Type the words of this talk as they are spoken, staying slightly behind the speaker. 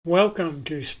Welcome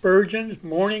to Spurgeon's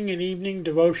Morning and Evening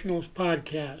Devotionals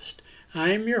podcast.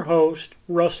 I am your host,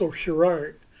 Russell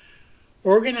Sherrard.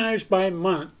 Organized by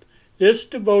month, this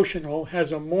devotional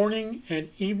has a morning and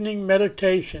evening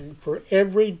meditation for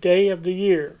every day of the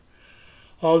year.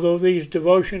 Although these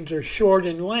devotions are short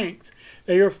in length,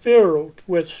 they are filled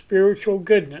with spiritual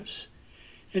goodness.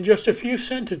 In just a few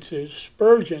sentences,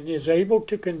 Spurgeon is able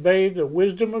to convey the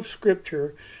wisdom of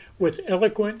Scripture with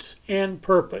eloquence and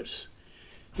purpose.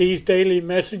 These daily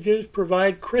messages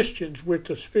provide Christians with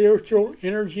the spiritual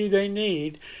energy they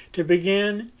need to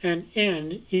begin and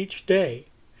end each day.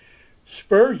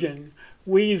 Spurgeon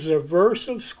weaves a verse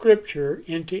of Scripture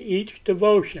into each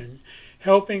devotion,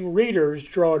 helping readers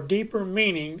draw deeper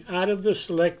meaning out of the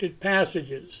selected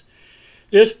passages.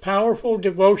 This powerful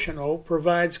devotional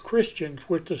provides Christians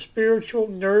with the spiritual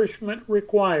nourishment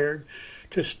required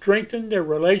to strengthen their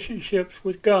relationships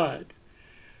with God.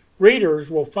 Readers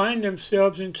will find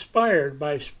themselves inspired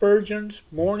by Spurgeon's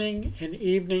morning and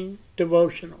evening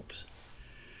devotionals.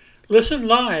 Listen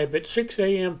live at 6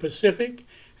 a.m. Pacific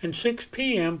and 6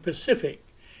 p.m. Pacific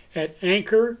at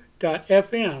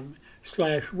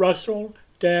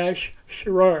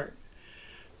anchor.fm/Russell-Sherrard.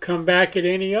 Come back at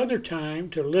any other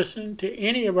time to listen to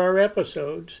any of our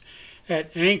episodes at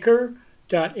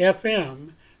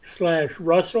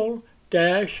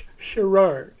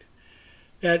anchor.fm/Russell-Sherrard.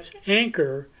 That's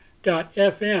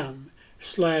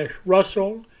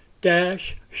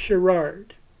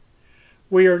anchor.fm/Russell-Sherrard.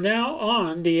 We are now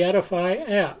on the Edify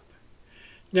app.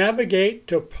 Navigate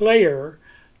to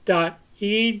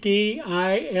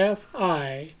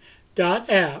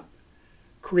player.edifi.app,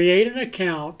 create an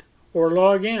account, or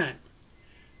log in.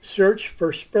 Search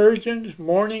for Spurgeon's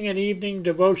Morning and Evening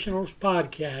Devotionals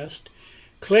podcast,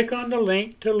 click on the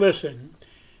link to listen,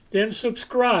 then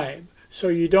subscribe so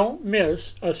you don't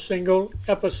miss a single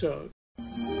episode.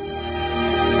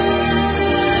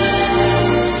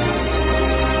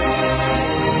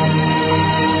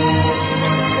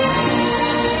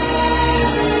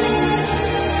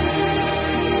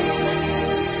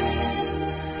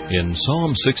 In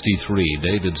Psalm 63,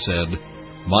 David said,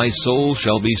 "My soul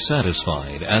shall be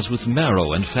satisfied as with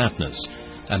marrow and fatness,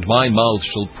 and my mouth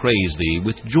shall praise thee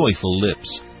with joyful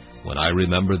lips, when I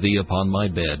remember thee upon my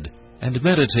bed, and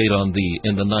meditate on thee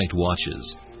in the night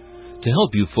watches." To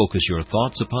help you focus your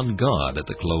thoughts upon God at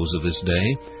the close of this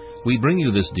day, we bring you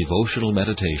this devotional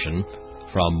meditation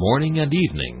from Morning and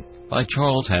Evening by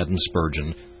Charles Haddon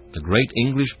Spurgeon, the great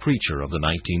English preacher of the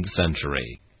 19th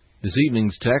century. This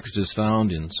evening's text is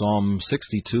found in Psalm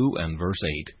 62 and verse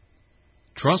 8.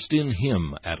 Trust in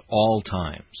Him at all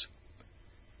times.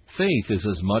 Faith is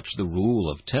as much the rule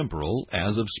of temporal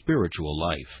as of spiritual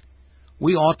life.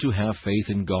 We ought to have faith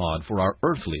in God for our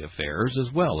earthly affairs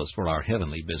as well as for our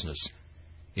heavenly business.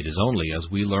 It is only as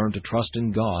we learn to trust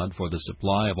in God for the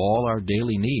supply of all our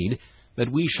daily need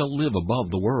that we shall live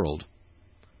above the world.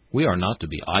 We are not to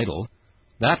be idle.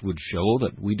 That would show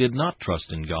that we did not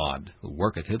trust in God, who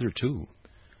worketh hitherto,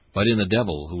 but in the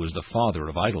devil, who is the father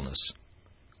of idleness.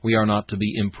 We are not to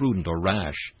be imprudent or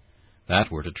rash. That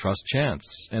were to trust chance,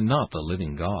 and not the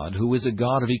living God, who is a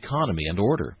God of economy and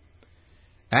order.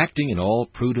 Acting in all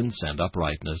prudence and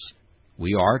uprightness,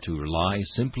 we are to rely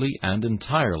simply and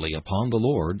entirely upon the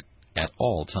Lord at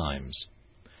all times.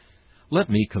 Let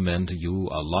me commend to you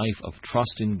a life of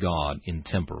trust in God in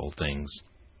temporal things.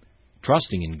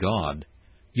 Trusting in God,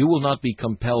 you will not be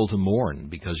compelled to mourn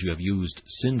because you have used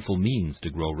sinful means to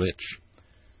grow rich.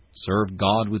 Serve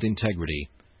God with integrity,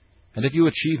 and if you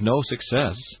achieve no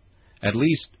success, at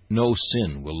least no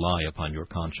sin will lie upon your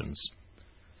conscience.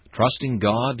 Trusting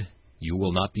God, you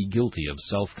will not be guilty of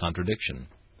self-contradiction.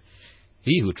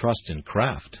 He who trusts in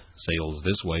craft sails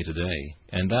this way today,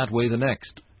 and that way the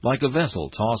next, like a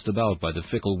vessel tossed about by the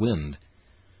fickle wind.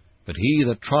 But he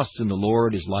that trusts in the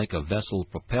Lord is like a vessel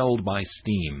propelled by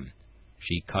steam.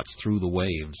 She cuts through the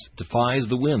waves, defies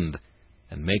the wind,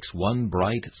 and makes one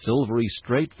bright, silvery,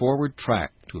 straightforward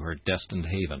track to her destined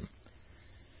haven.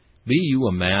 Be you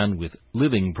a man with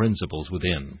living principles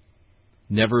within.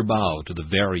 Never bow to the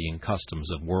varying customs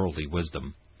of worldly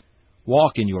wisdom.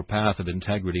 Walk in your path of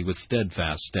integrity with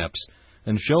steadfast steps,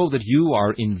 and show that you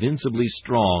are invincibly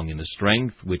strong in the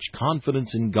strength which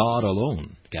confidence in God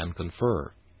alone can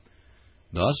confer.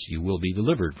 Thus you will be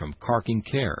delivered from carking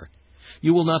care.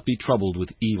 You will not be troubled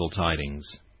with evil tidings.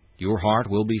 Your heart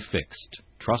will be fixed,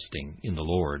 trusting in the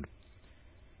Lord.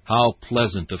 How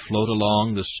pleasant to float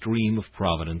along the stream of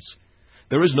providence!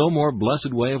 There is no more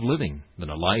blessed way of living than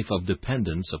a life of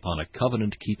dependence upon a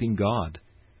covenant-keeping God.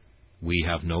 We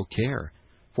have no care,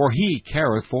 for He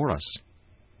careth for us.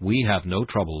 We have no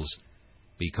troubles,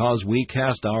 because we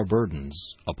cast our burdens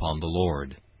upon the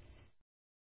Lord.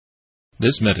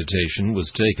 This meditation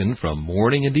was taken from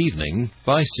Morning and Evening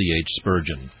by C.H.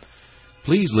 Spurgeon.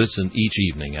 Please listen each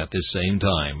evening at this same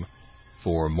time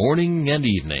for Morning and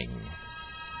Evening.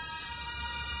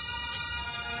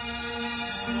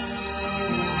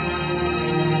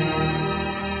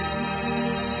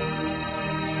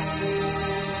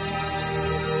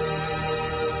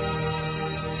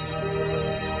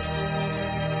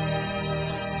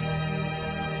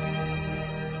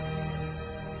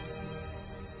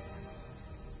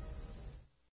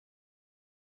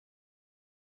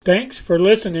 Thanks for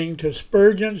listening to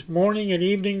Spurgeon's Morning and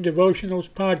Evening Devotionals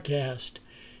podcast.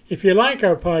 If you like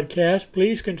our podcast,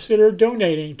 please consider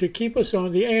donating to keep us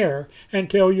on the air and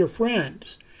tell your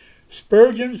friends.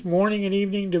 Spurgeon's Morning and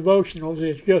Evening Devotionals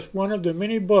is just one of the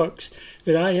many books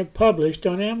that I have published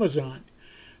on Amazon.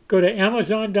 Go to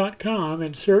Amazon.com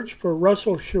and search for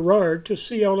Russell Sherrard to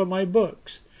see all of my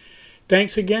books.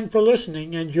 Thanks again for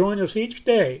listening, and join us each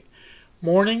day,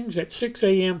 mornings at 6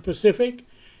 a.m. Pacific,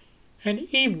 and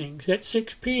evenings at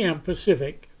 6 p.m.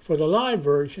 Pacific for the live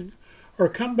version, or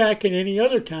come back at any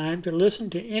other time to listen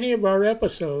to any of our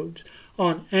episodes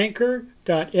on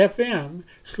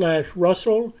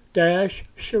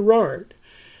anchor.fm/Russell-Sherrard.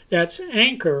 That's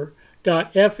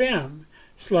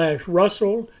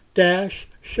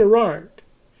anchor.fm/Russell-Sherrard.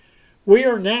 We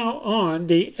are now on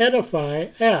the Edify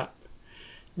app.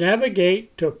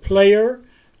 Navigate to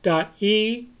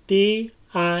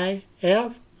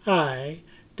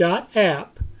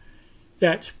player.edifi.app.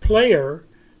 That's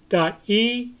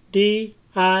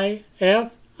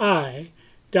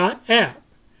player.edifi.app.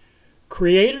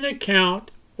 Create an account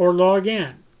or log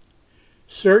in.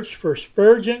 Search for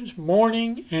Spurgeon's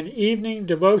Morning and Evening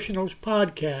Devotionals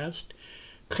podcast.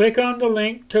 Click on the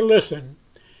link to listen,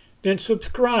 then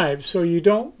subscribe so you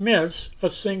don't miss a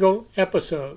single episode.